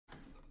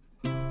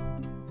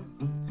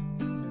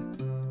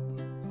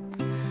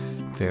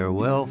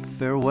Farewell,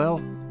 farewell,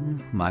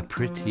 my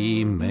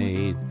pretty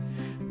maid.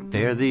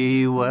 Fare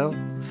thee well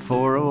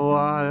for a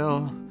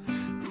while,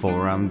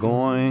 for I'm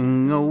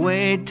going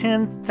away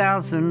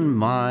 10,000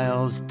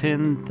 miles,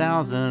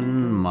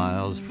 10,000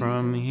 miles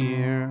from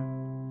here.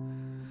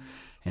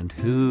 And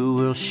who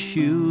will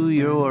shoe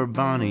your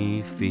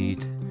bonny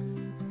feet?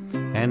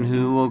 And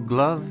who will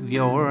glove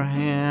your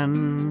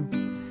hand?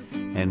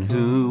 And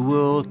who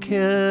will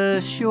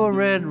kiss your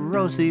red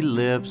rosy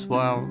lips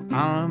while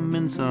I'm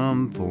in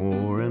some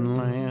foreign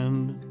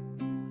land?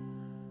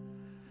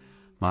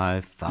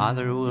 My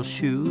father will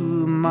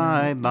shoe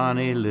my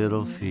bonny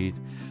little feet,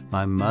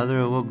 my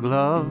mother will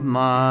glove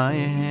my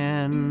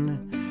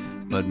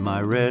hand, but my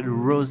red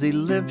rosy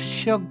lips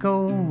shall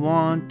go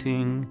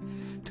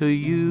wanting till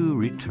you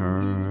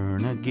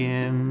return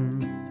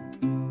again.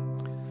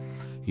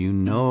 You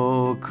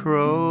know a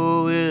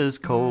crow is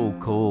cold,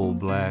 cold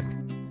black,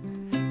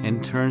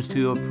 and turns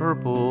to a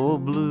purple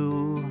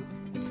blue.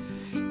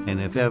 And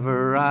if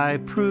ever I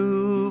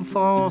prove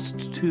false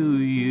to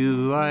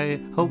you, I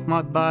hope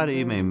my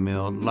body may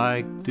melt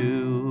like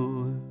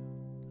dew.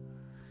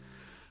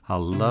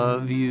 I'll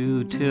love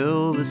you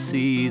till the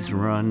seas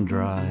run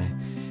dry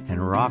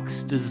and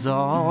rocks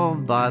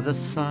dissolve by the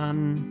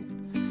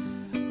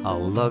sun.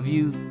 I'll love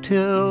you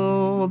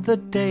till the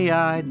day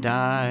I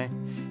die,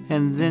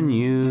 and then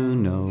you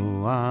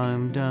know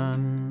I'm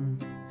done.